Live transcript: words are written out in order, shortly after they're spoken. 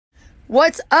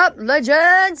What's up,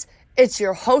 legends? It's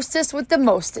your hostess with the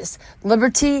mostest,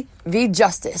 Liberty v.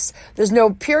 Justice. There's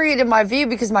no period in my V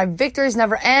because my victories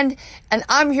never end, and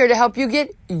I'm here to help you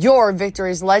get your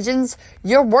victories, legends.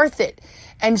 You're worth it.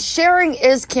 And sharing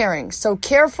is caring, so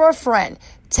care for a friend.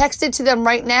 Text it to them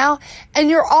right now, and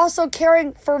you're also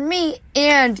caring for me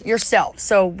and yourself.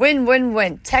 So win, win,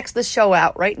 win. Text the show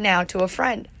out right now to a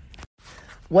friend.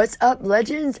 What's up,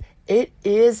 legends? It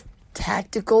is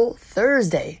Tactical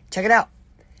Thursday. Check it out.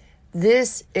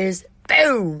 This is,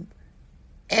 boom,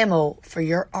 ammo for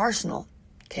your arsenal,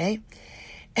 okay?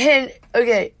 And,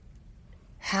 okay,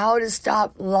 how to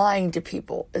stop lying to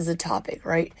people is the topic,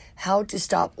 right? How to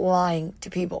stop lying to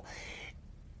people.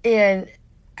 And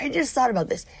I just thought about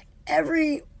this.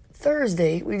 Every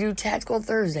Thursday, we do Tactical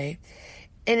Thursday,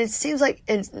 and it seems like,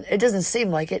 it doesn't seem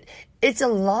like it, it's a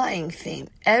lying theme.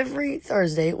 Every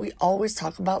Thursday, we always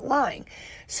talk about lying.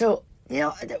 So,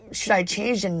 should I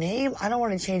change the name? I don't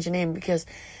want to change the name because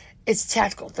it's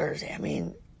Tactical Thursday. I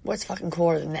mean, what's fucking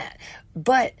cooler than that?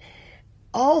 But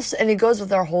also, and it goes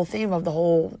with our whole theme of the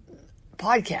whole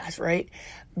podcast, right?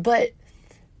 But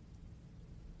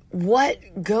what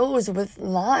goes with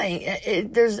lying?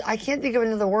 I can't think of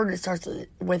another word that starts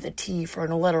with a T for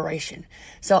an alliteration.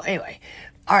 So anyway,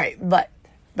 all right, but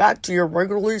back to your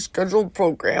regularly scheduled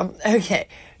program. Okay,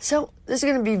 so this is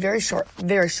going to be very short,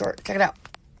 very short. Check it out.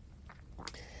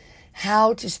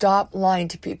 How to stop lying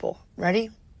to people.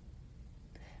 Ready?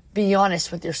 Be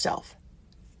honest with yourself.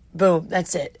 Boom,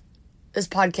 that's it. This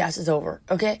podcast is over,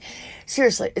 okay?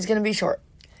 Seriously, it's going to be short.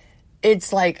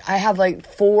 It's like, I have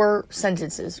 4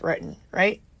 sentences written,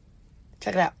 right?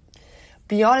 Check it out.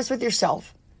 Be honest with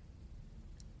yourself.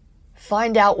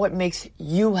 Find out what makes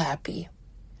you happy.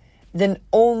 Then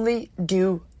only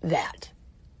do that.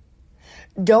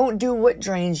 Don't do what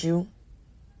drains you.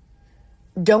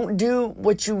 Don't do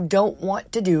what you don't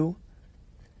want to do.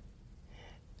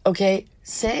 Okay?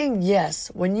 Saying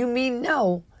yes when you mean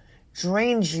no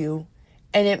drains you,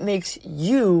 and it makes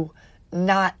you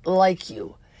not like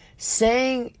you.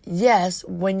 Saying yes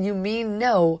when you mean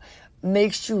no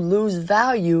makes you lose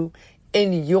value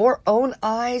in your own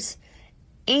eyes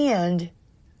and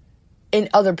in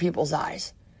other people's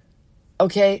eyes.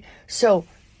 Okay? So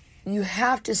you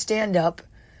have to stand up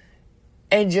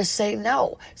and just say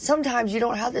no. Sometimes you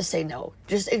don't have to say no.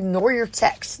 Just ignore your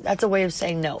texts. That's a way of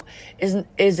saying no.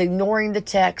 Is ignoring the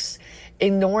texts,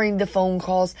 ignoring the phone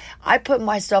calls. I put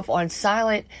my stuff on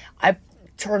silent. I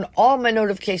turn all my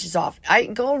notifications off. I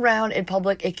go around in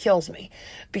public, it kills me.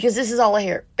 Because this is all I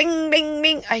hear. Bing, bing,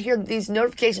 bing. I hear these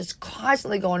notifications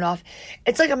constantly going off.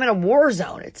 It's like I'm in a war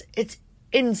zone. It's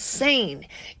insane.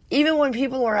 Even when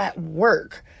people are at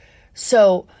work.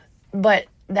 So, but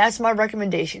that's my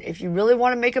recommendation. If you really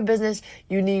want to make a business,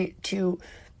 you need to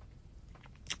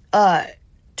turn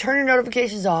your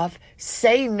notifications off.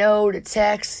 Say no to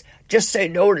texts. Just say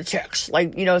no to texts.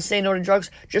 Say no to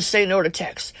drugs. Just say no to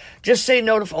texts. Just say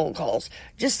no to phone calls.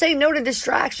 Just say no to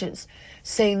distractions.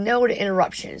 Say no to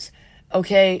interruptions.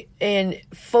 Okay? And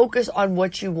focus on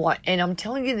what you want. And I'm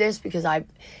telling you this because I've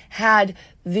had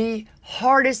the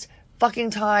hardest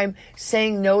fucking time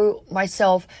saying no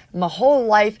myself my whole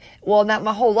life. Well, not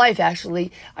my whole life,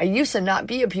 actually. I used to not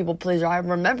be a people pleaser. I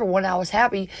remember when I was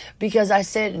happy because I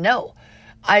said no.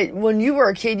 When you were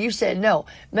a kid, you said no.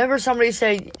 Remember somebody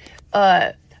said,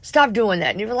 stop doing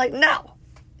that. And you were like, no.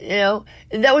 And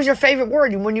that was your favorite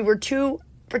word. And when you were 2,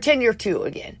 pretend you're 2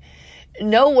 again.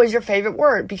 No was your favorite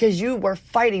word because you were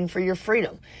fighting for your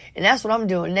freedom. And that's what I'm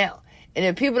doing now. And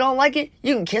if people don't like it,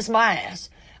 you can kiss my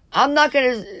ass. I'm not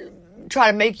going to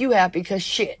try to make you happy because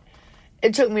shit.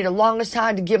 It took me the longest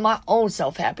time to get my own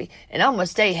self happy. And I'm going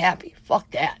to stay happy.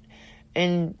 Fuck that.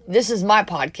 And this is my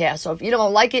podcast. So if you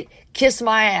don't like it, kiss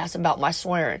my ass about my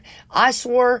swearing. I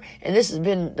swore, and this has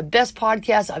been the best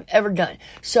podcast I've ever done.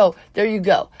 So there you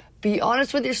go. Be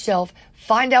honest with yourself.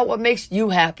 Find out what makes you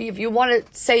happy. If you want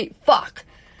to say fuck.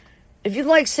 If you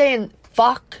like saying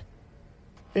fuck,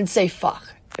 then say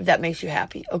fuck. If that makes you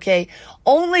happy. Okay?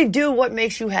 Only do what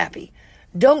makes you happy.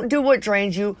 Don't do what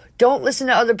drains you. Don't listen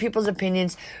to other people's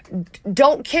opinions.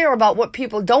 Don't care about what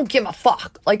people don't give a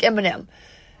fuck. Like Eminem.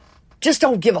 Just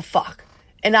don't give a fuck.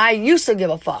 And I used to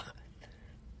give a fuck.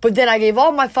 But then I gave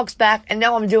all my fucks back, and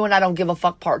now I'm doing I don't give a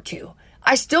fuck part 2.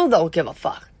 I still don't give a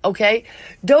fuck, okay?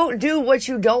 Don't do what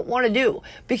you don't want to do.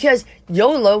 Because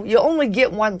YOLO, you only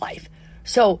get one life.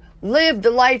 So live the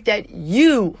life that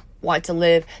you want to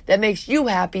live, that makes you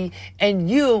happy, and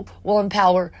you will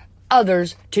empower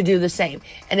others to do the same.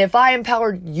 And if I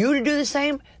empowered you to do the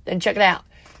same, then check it out.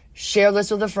 Share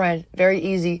this with a friend. Very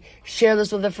easy. Share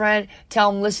this with a friend.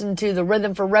 Tell them listen to the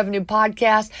Rhythm for Revenue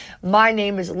podcast. My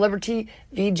name is Liberty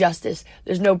v. Justice.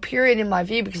 There's no period in my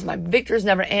V because my victories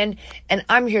never end. And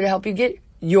I'm here to help you get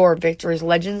your victories,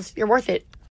 legends. You're worth it.